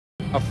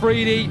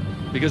Afridi,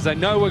 because they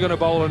know we're going to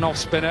bowl an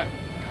off-spinner,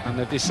 and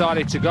they've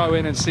decided to go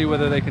in and see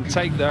whether they can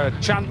take their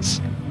chance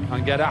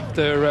and get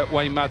after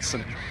Wayne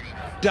Madsen.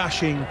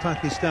 Dashing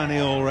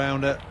Pakistani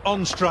all-rounder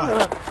on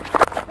strike,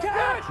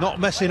 not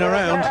messing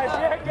around,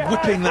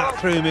 whipping that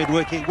through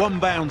mid-wicket. One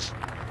bounce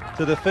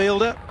to the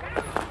fielder,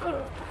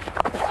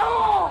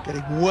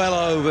 getting well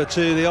over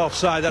to the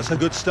offside. That's a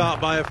good start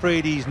by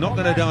Afridi. He's not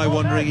going to die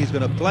wondering, he's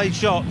going to play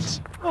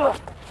shots.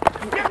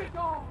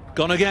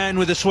 Gone again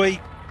with the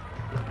sweep.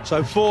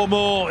 So 4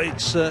 more.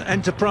 It's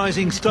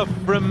enterprising stuff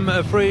from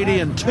Afridi,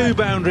 and 2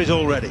 boundaries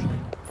already.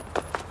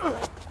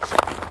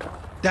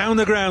 Down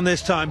the ground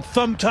this time,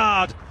 thumped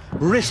hard,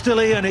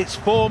 wristily, and it's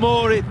 4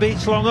 more. It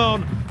beats long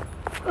on.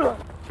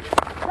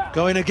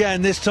 Going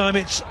again, this time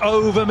it's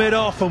over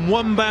mid-off, and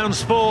 1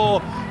 bounce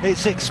 4.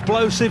 It's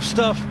explosive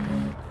stuff.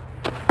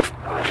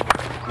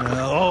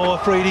 Oh,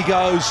 Afridi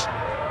goes.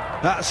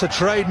 That's a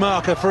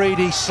trademark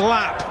Afridi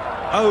slap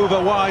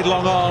over wide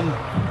long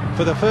on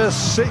for the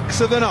first 6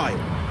 of the night.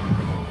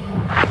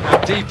 How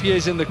deep he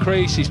is in the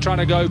crease. He's trying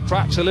to go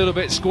perhaps a little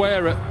bit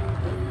squarer.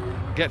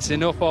 Gets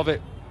enough of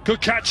it. Good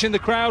catch in the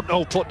crowd.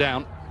 Oh, put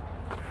down.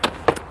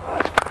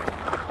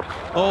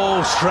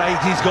 Oh, straight.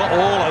 He's got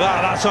all of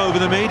that. That's over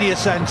the media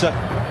centre.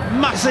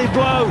 Massive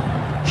blow.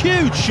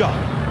 Huge shot.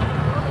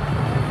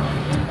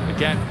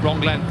 Again,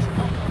 wrong length.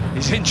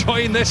 He's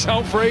enjoying this,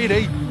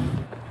 Afridi.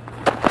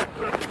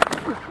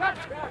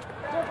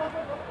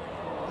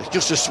 It's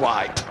just a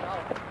swipe.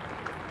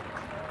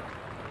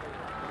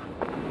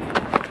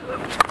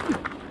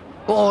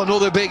 Oh,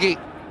 another biggie.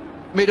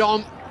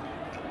 Mid-on.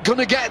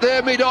 Gonna get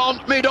there, mid-on,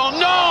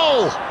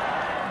 no!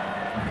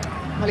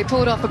 Well, he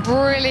pulled off a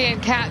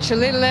brilliant catch a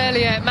little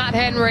earlier, Matt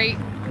Henry.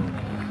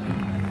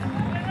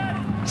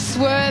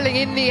 Swirling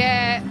in the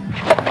air.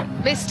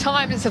 This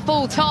time it's a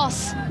full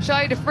toss.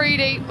 Shahid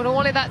Afridi would have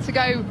wanted that to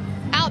go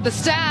out the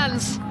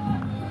stands.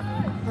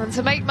 And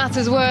to make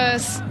matters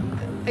worse,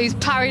 he's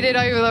parried it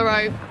over the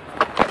rope.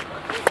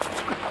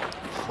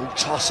 Full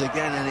toss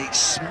again, and it's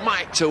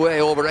smacked away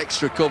over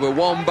extra cover.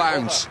 1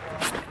 bounce.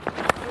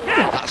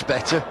 That's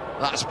better.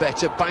 That's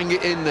better. Bang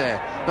it in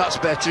there. That's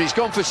better. He's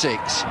gone for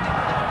 6.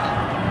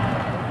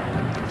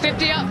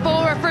 50 up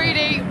for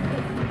Afridi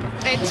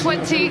in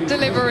 20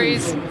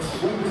 deliveries.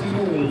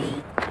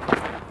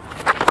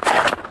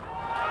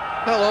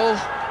 Hello.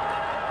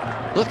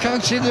 Look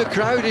out in the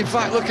crowd. In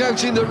fact, look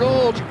out in the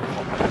road.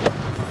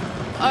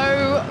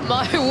 Oh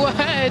my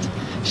word.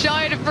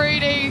 Shahid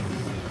Afridi,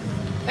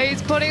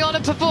 he's putting on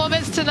a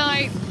performance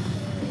tonight.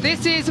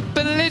 This is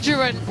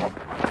belligerent.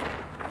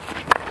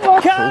 Full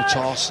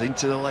toss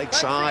into the leg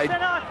side.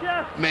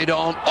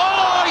 Mid-on.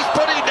 Oh, he's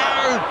put it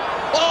down.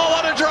 Oh,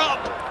 what a drop.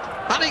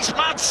 And it's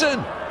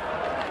Madsen.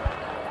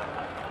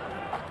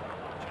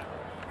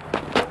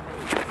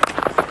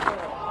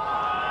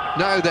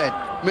 Now then,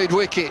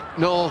 mid-wicket.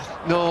 No,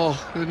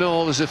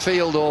 there's a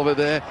field over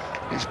there.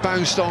 It's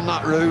bounced on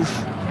that roof.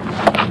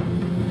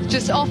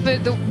 Just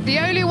offered, the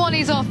only one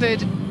he's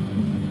offered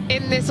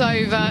in this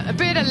over. A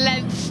bit of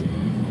length,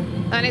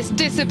 and it's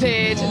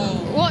disappeared.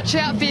 Watch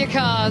out for your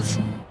cars.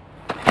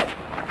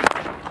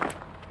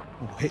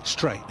 Hit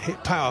straight,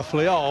 hit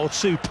powerfully. Oh,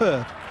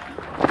 superb.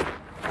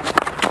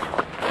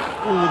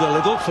 Oh, the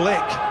little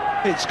flick.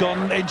 It's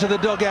gone into the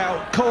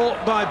dugout.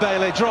 Caught by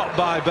Bailey, dropped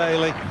by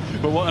Bailey.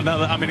 But what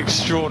another,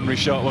 extraordinary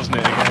shot, wasn't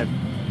it, again?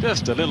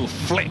 Just a little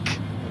flick.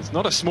 It's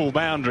not a small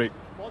boundary.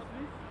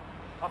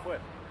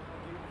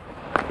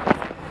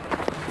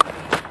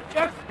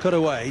 Cut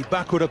away,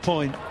 backward a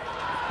point.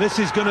 This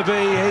is going to be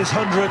his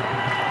 100th.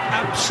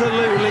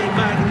 Absolutely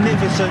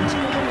magnificent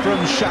from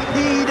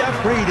Shahid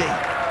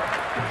Afridi.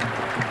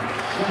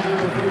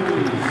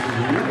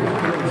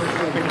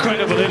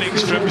 Incredible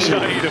innings from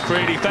Shahid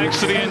Afridi, thanks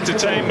to the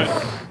entertainment.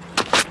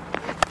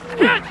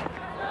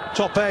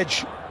 Top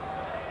edge.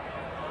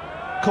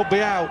 Could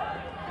be out.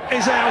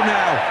 Is out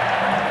now.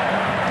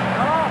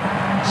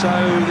 So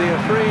the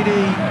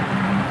Afridi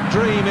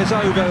dream is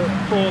over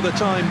for the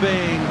time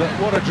being, but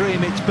what a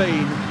dream it's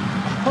been.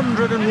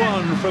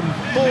 101 from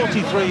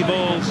 43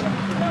 balls.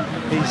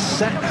 He's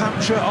set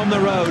Hampshire on the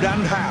road,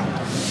 and how.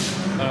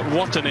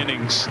 What an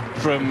innings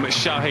from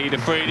Shahid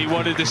Afridi.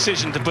 What a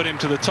decision to put him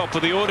to the top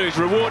of the order. He's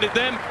rewarded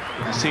them.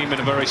 His team in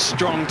a very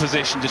strong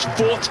position. Just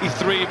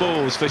 43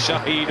 balls for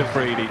Shahid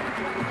Afridi.